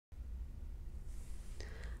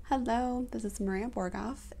Hello, this is Maria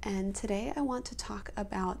Borgoff, and today I want to talk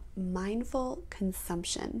about mindful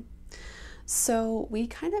consumption. So, we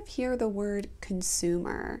kind of hear the word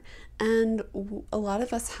consumer, and a lot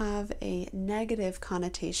of us have a negative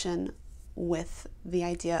connotation with the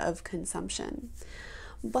idea of consumption.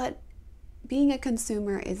 But being a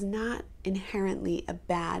consumer is not inherently a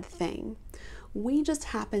bad thing. We just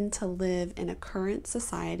happen to live in a current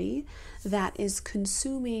society that is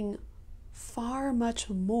consuming far much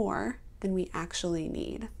more than we actually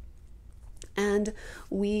need. And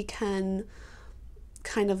we can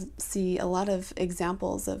kind of see a lot of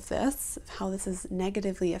examples of this, of how this is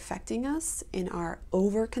negatively affecting us in our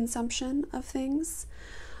overconsumption of things.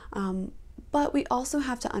 But we also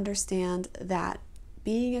have to understand that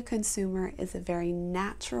being a consumer is a very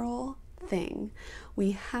natural thing.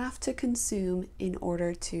 We have to consume in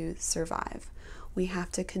order to survive. We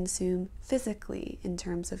have to consume physically in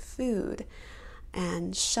terms of food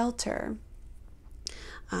and shelter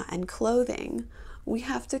and clothing. We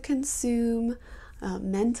have to consume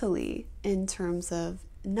mentally in terms of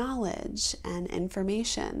knowledge and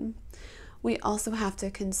information. We also have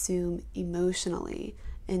to consume emotionally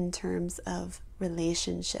in terms of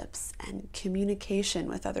relationships and communication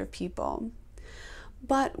with other people.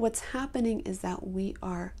 But what's happening is that we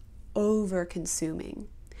are over consuming,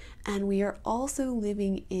 and we are also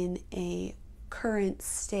living in a current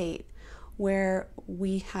state where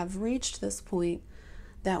we have reached this point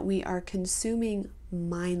that we are consuming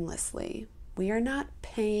mindlessly. We are not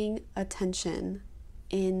paying attention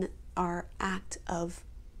in our act of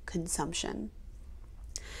consumption.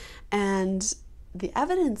 And the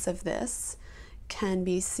evidence of this can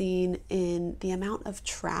be seen in the amount of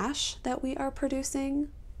trash that we are producing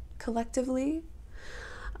collectively.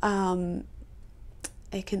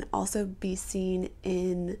 It can also be seen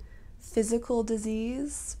in physical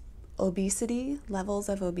disease, obesity, levels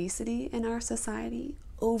of obesity in our society,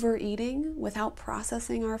 overeating without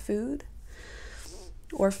processing our food,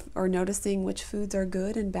 or noticing which foods are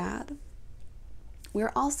good and bad.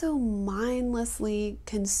 We're also mindlessly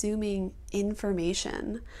consuming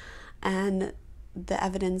information, and the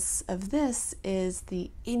evidence of this is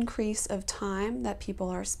the increase of time that people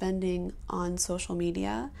are spending on social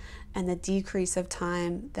media and the decrease of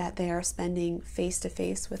time that they are spending face to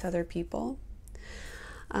face with other people.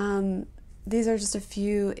 These are just a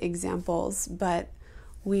few examples, but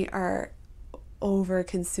we are over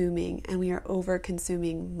consuming, and we are over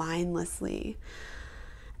consuming mindlessly.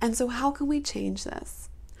 And so how can we change this?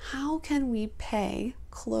 How can we pay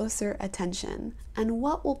closer attention? And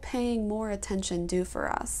what will paying more attention do for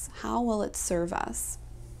us? How will it serve us?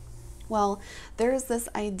 Well, there's this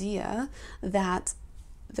idea that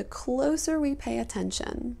the closer we pay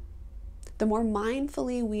attention, the more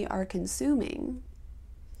mindfully we are consuming,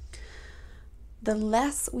 the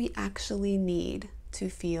less we actually need to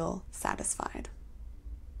feel satisfied.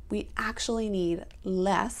 We actually need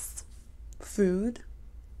less food,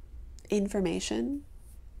 information,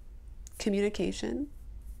 communication.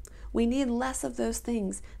 We need less of those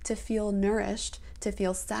things to feel nourished, to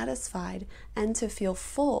feel satisfied, and to feel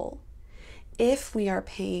full if we are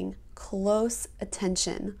paying close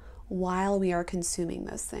attention while we are consuming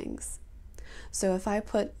those things. So if I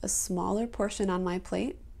put a smaller portion on my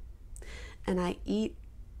plate and I eat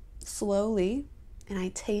slowly and I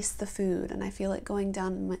taste the food and I feel it going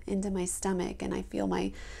down into my stomach and I feel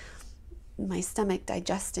my stomach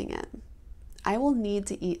digesting it, I will need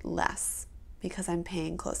to eat less because I'm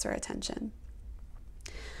paying closer attention.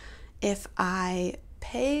 If I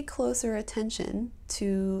pay closer attention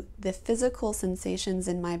to the physical sensations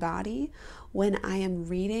in my body when I am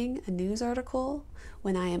reading a news article,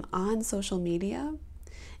 when I am on social media,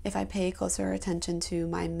 if I pay closer attention to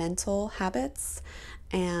my mental habits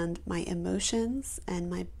and my emotions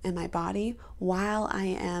and my body while I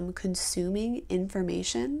am consuming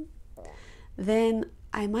information, then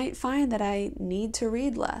I might find that I need to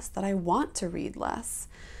read less, that I want to read less,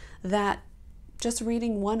 that just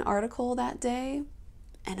reading one article that day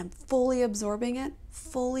and I'm fully absorbing it,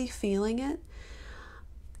 fully feeling it,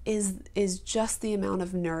 is just the amount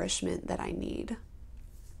of nourishment that I need.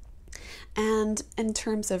 And in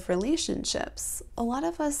terms of relationships, a lot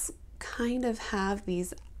of us kind of have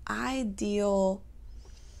these ideal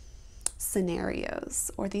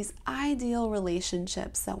scenarios or these ideal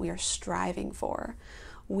relationships that we are striving for.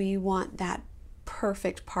 We want that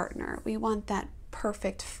perfect partner. We want that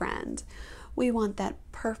perfect friend. We want that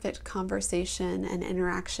perfect conversation and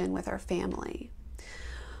interaction with our family.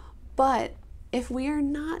 But if we are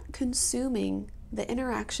not consuming the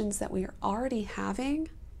interactions that we are already having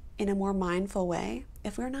in a more mindful way,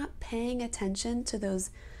 if we're not paying attention to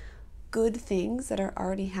those good things that are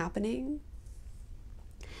already happening,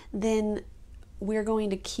 then we're going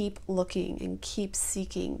to keep looking and keep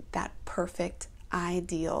seeking that perfect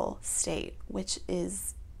ideal state, which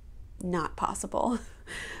is not possible.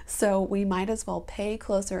 So we might as well pay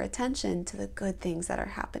closer attention to the good things that are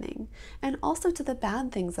happening and also to the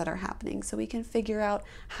bad things that are happening, so we can figure out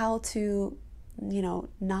how to,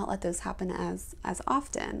 not let those happen as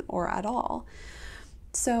often or at all.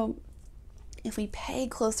 So if we pay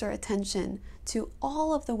closer attention to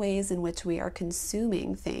all of the ways in which we are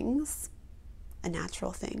consuming things, a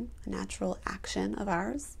natural thing, a natural action of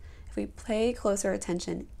ours, if we pay closer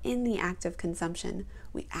attention in the act of consumption,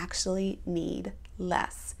 we actually need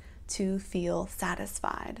less to feel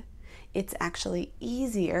satisfied. It's actually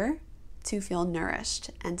easier to feel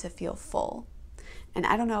nourished and to feel full. And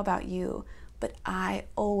I don't know about you, but I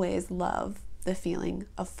always love the feeling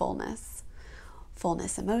of fullness.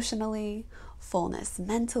 Fullness emotionally, fullness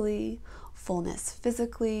mentally, fullness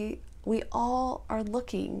physically. We all are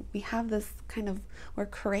looking, we have this we're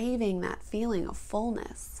craving that feeling of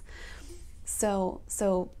fullness. So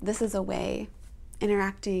this is a way,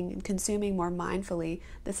 interacting and consuming more mindfully,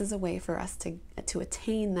 this is a way for us to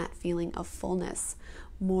attain that feeling of fullness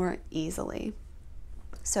more easily.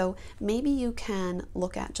 So maybe you can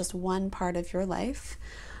look at just one part of your life,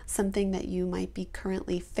 something that you might be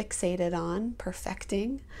currently fixated on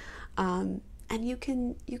perfecting, and you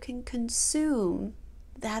can consume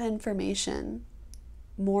that information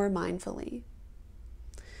more mindfully.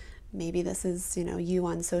 Maybe this is, you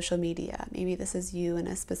on social media. Maybe this is you in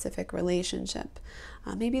a specific relationship.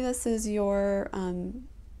 Maybe this is your,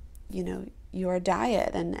 your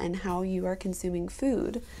diet and how you are consuming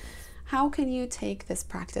food. How can you take this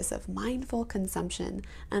practice of mindful consumption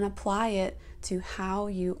and apply it to how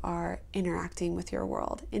you are interacting with your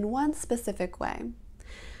world in one specific way?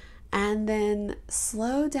 And then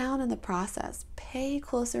slow down in the process, pay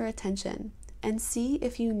closer attention, and see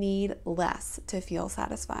if you need less to feel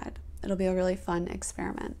satisfied. It'll be a really fun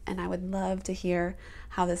experiment, and I would love to hear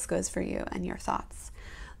how this goes for you and your thoughts.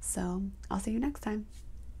 So I'll see you next time.